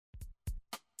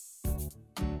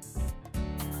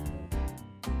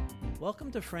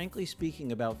Welcome to Frankly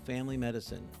Speaking About Family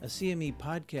Medicine, a CME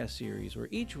podcast series where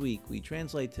each week we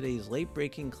translate today's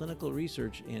late-breaking clinical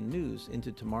research and news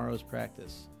into tomorrow's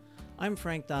practice. I'm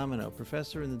Frank Domino,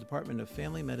 professor in the Department of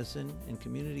Family Medicine and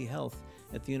Community Health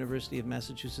at the University of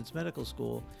Massachusetts Medical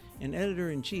School and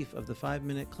editor-in-chief of the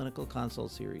 5-Minute Clinical Consult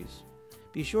series.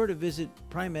 Be sure to visit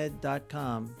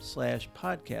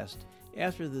primed.com/podcast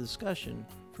after the discussion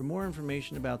for more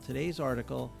information about today's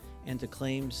article and to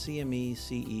claim CME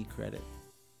CE credit.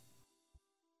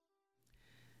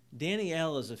 Danny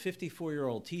L. is a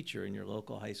 54-year-old teacher in your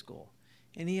local high school,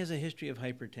 and he has a history of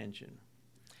hypertension.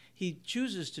 He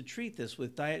chooses to treat this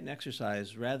with diet and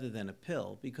exercise rather than a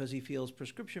pill because he feels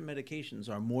prescription medications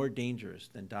are more dangerous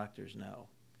than doctors know.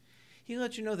 He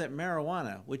lets you know that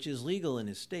marijuana, which is legal in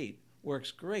his state, works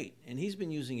great, and he's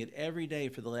been using it every day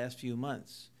for the last few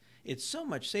months. It's so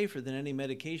much safer than any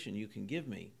medication you can give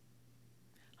me.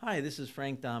 Hi, this is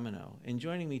Frank Domino, and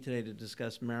joining me today to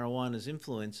discuss marijuana's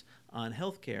influence on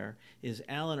healthcare is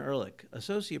Alan Ehrlich,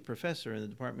 Associate Professor in the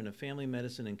Department of Family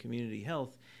Medicine and Community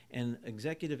Health and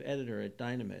Executive Editor at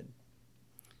Dynamed.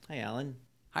 Hi, Alan.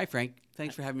 Hi, Frank.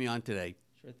 Thanks for having me on today.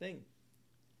 Sure thing.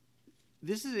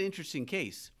 This is an interesting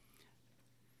case.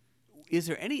 Is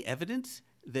there any evidence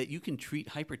that you can treat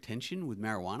hypertension with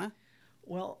marijuana?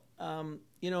 Well,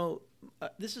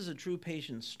 this is a true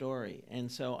patient story,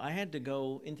 and so I had to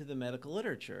go into the medical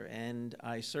literature, and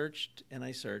I searched, and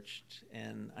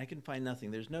I can find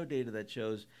nothing. There's no data that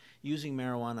shows using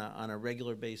marijuana on a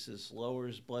regular basis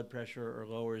lowers blood pressure or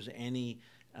lowers any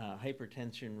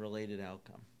hypertension-related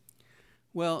outcome.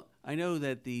 Well, I know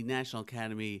that the National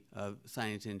Academy of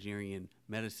Science, Engineering, and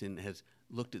Medicine has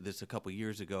looked at this a couple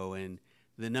years ago, and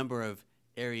the number of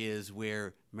areas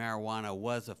where marijuana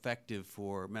was effective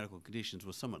for medical conditions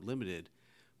was somewhat limited.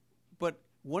 But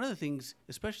one of the things,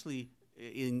 especially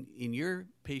in your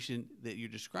patient that you're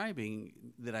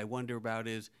describing, that I wonder about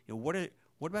is, what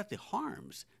about the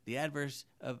harms, the adverse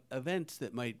events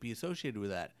that might be associated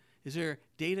with that? Is there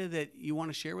data that you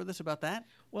want to share with us about that?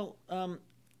 Well,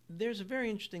 there's a very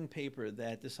interesting paper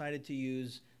that decided to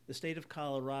use the state of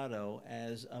Colorado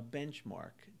as a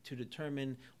benchmark to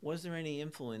determine was there any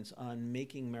influence on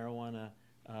making marijuana,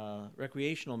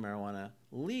 recreational marijuana,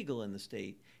 legal in the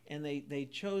state. And they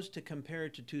chose to compare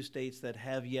it to two states that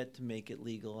have yet to make it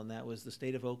legal, and that was the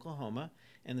state of Oklahoma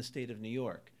and the state of New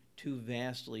York, two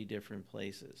vastly different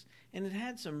places. And it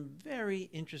had some very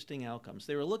interesting outcomes.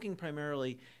 They were looking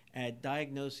primarily at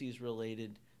diagnoses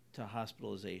related to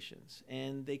hospitalizations,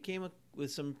 and they came up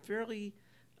with some fairly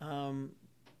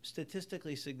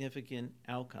statistically significant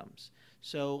outcomes.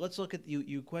 So let's look at,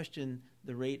 you question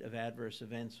the rate of adverse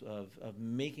events of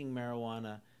making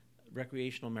marijuana,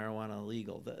 recreational marijuana,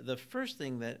 legal. The first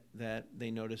thing that they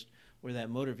noticed were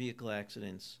that motor vehicle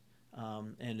accidents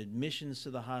and admissions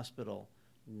to the hospital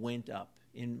went up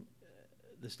in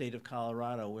the state of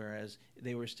Colorado, whereas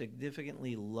they were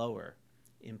significantly lower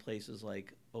in places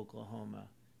like Oklahoma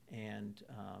and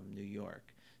New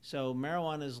York. So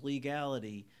marijuana's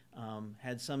legality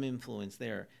had some influence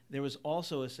there. There was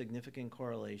also a significant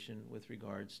correlation with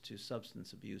regards to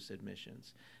substance abuse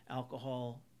admissions,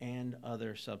 alcohol and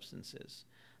other substances.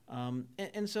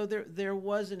 And so there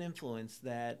was an influence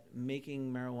that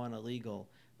making marijuana legal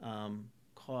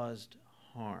caused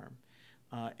harm.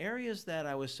 Areas that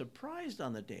I was surprised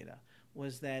on the data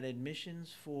was that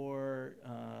admissions for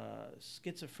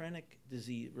schizophrenic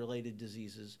related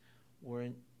diseases were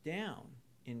down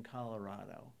in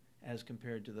Colorado as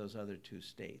compared to those other two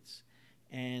states.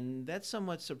 And that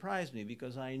somewhat surprised me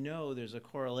because I know there's a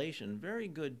correlation, very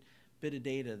good bit of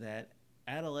data, that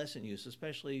adolescent use,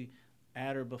 especially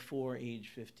at or before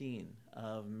age 15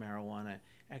 of marijuana,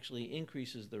 actually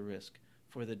increases the risk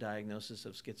for the diagnosis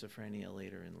of schizophrenia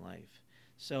later in life.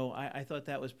 So I thought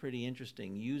that was pretty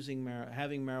interesting.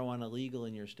 Having marijuana legal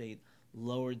in your state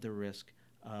lowered the risk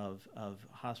of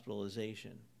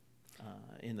hospitalization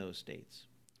in those states.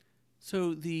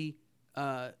 So the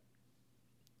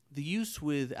use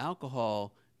with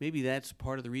alcohol, maybe that's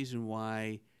part of the reason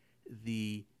why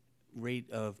the rate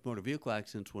of motor vehicle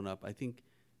accidents went up. I think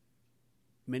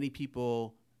many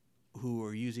people who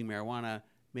are using marijuana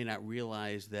may not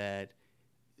realize that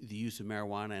the use of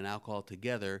marijuana and alcohol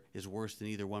together is worse than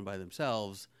either one by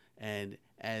themselves. And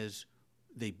as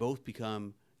they both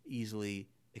become easily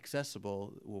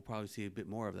accessible, we'll probably see a bit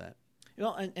more of that.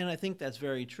 Well, and I think that's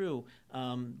very true.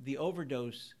 The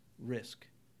overdose risk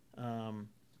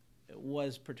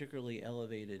was particularly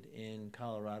elevated in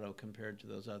Colorado compared to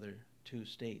those other two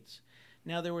states.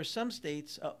 Now, there were some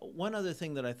states, one other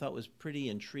thing that I thought was pretty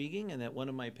intriguing and that one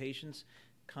of my patients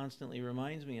constantly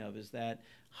reminds me of is that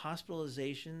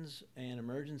hospitalizations and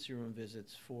emergency room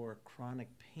visits for chronic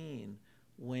pain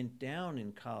went down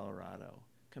in Colorado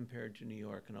compared to New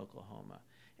York and Oklahoma.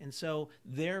 And so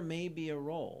there may be a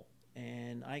role,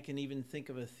 and I can even think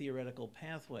of a theoretical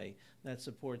pathway that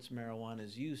supports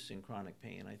marijuana's use in chronic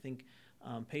pain. I think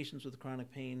patients with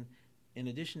chronic pain, in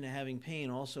addition to having pain,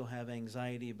 also have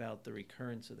anxiety about the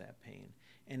recurrence of that pain.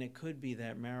 And it could be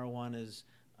that marijuana's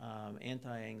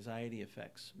anti-anxiety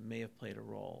effects may have played a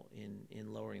role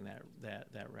in lowering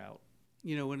that route.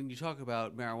 You know, when you talk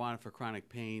about marijuana for chronic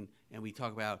pain and we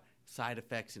talk about side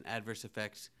effects and adverse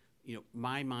effects, you know,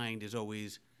 my mind is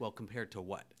always, well, compared to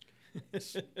what?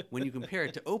 When you compare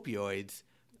it to opioids,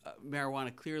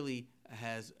 marijuana clearly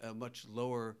has a much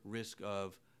lower risk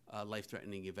of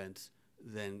life-threatening events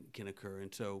than can occur.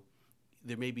 And so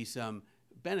there may be some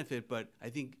benefit, but I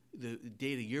think the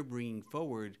data you're bringing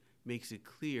forward makes it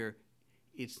clear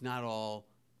it's not all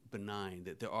benign,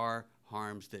 that there are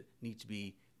harms that need to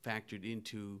be factored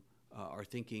into our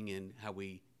thinking and how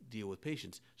we deal with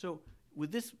patients. So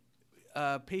with this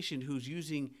patient who's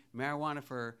using marijuana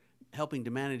for helping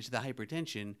to manage the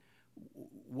hypertension,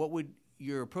 what would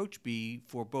your approach be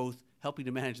for both helping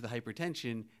to manage the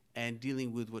hypertension and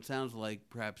dealing with what sounds like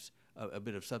perhaps a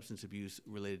bit of substance abuse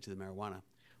related to the marijuana?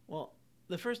 Well,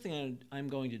 the first thing I'm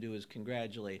going to do is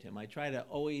congratulate him. I try to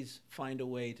always find a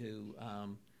way to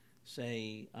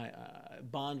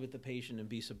bond with the patient and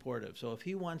be supportive. So if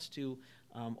he wants to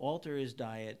alter his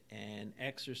diet and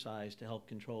exercise to help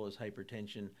control his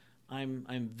hypertension,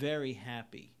 I'm very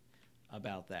happy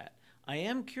about that. I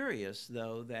am curious,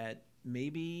 though, that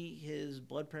maybe his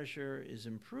blood pressure is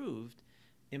improved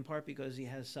in part because he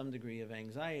has some degree of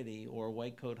anxiety or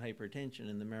white coat hypertension,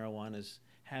 and the marijuana is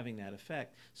having that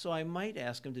effect. So I might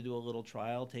ask him to do a little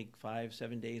trial, take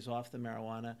 5-7 days off the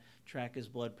marijuana, track his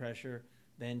blood pressure,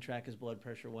 then track his blood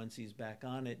pressure once he's back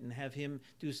on it, and have him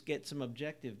get some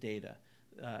objective data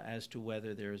as to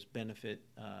whether there's benefit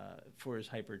for his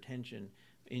hypertension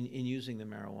in using the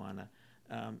marijuana.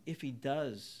 If he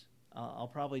does, I'll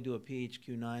probably do a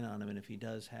PHQ-9 on him, and if he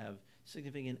does have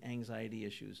significant anxiety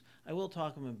issues, I will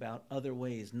talk to him about other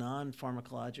ways,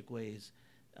 non-pharmacologic ways,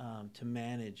 to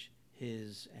manage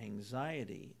his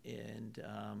anxiety. And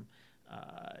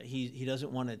he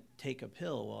doesn't want to take a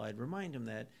pill. Well, I'd remind him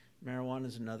that marijuana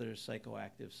is another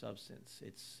psychoactive substance.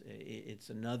 It's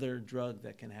another drug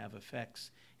that can have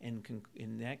effects and can,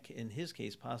 in his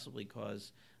case, possibly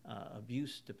cause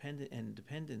abuse and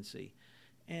dependency.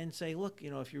 And say, look,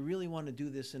 if you really want to do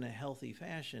this in a healthy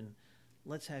fashion,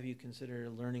 let's have you consider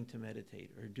learning to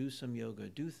meditate or do some yoga,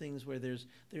 do things where there's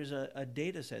a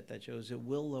data set that shows it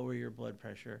will lower your blood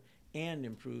pressure and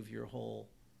improve your whole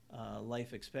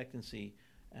life expectancy,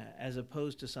 as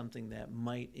opposed to something that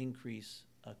might increase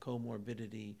a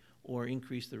comorbidity or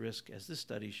increase the risk, as this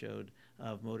study showed,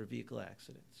 of motor vehicle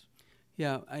accidents.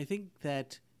 Yeah, I think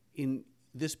that in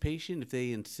this patient, if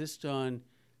they insist on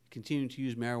continuing to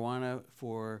use marijuana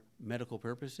for medical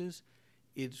purposes,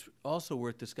 it's also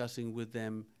worth discussing with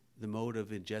them the mode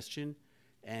of ingestion.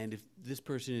 And if this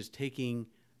person is taking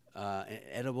an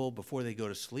edible before they go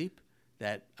to sleep,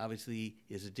 that obviously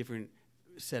is a different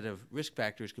set of risk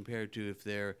factors compared to if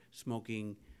they're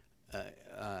smoking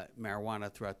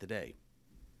marijuana throughout the day.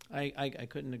 I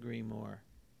couldn't agree more.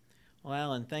 Well,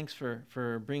 Alan, thanks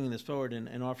for bringing this forward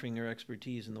and offering your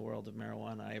expertise in the world of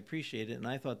marijuana. I appreciate it, and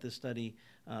I thought this study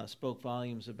spoke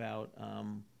volumes about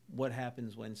what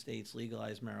happens when states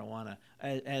legalize marijuana.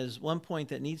 As one point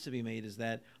that needs to be made is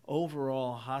that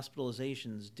overall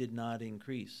hospitalizations did not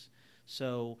increase.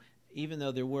 So even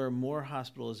though there were more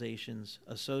hospitalizations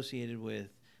associated with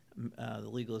the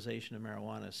legalization of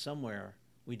marijuana, somewhere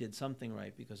we did something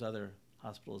right because other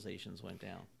hospitalizations went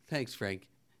down. Thanks, Frank.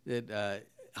 That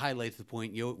highlights the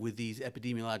point. With these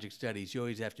epidemiologic studies, you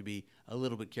always have to be a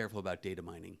little bit careful about data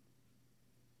mining.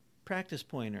 Practice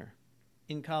pointer.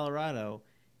 In Colorado,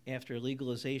 after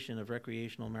legalization of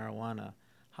recreational marijuana,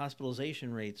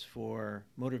 hospitalization rates for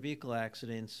motor vehicle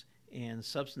accidents and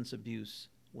substance abuse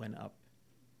went up.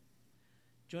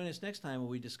 Join us next time when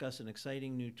we discuss an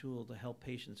exciting new tool to help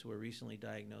patients who are recently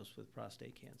diagnosed with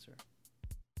prostate cancer.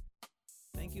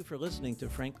 Thank you for listening to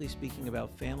Frankly Speaking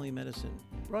About Family Medicine,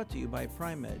 brought to you by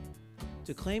Pri-Med.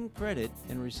 To claim credit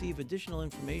and receive additional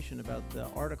information about the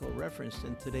article referenced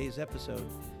in today's episode,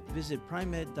 visit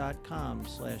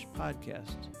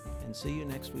primed.com/podcast, and see you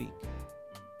next week.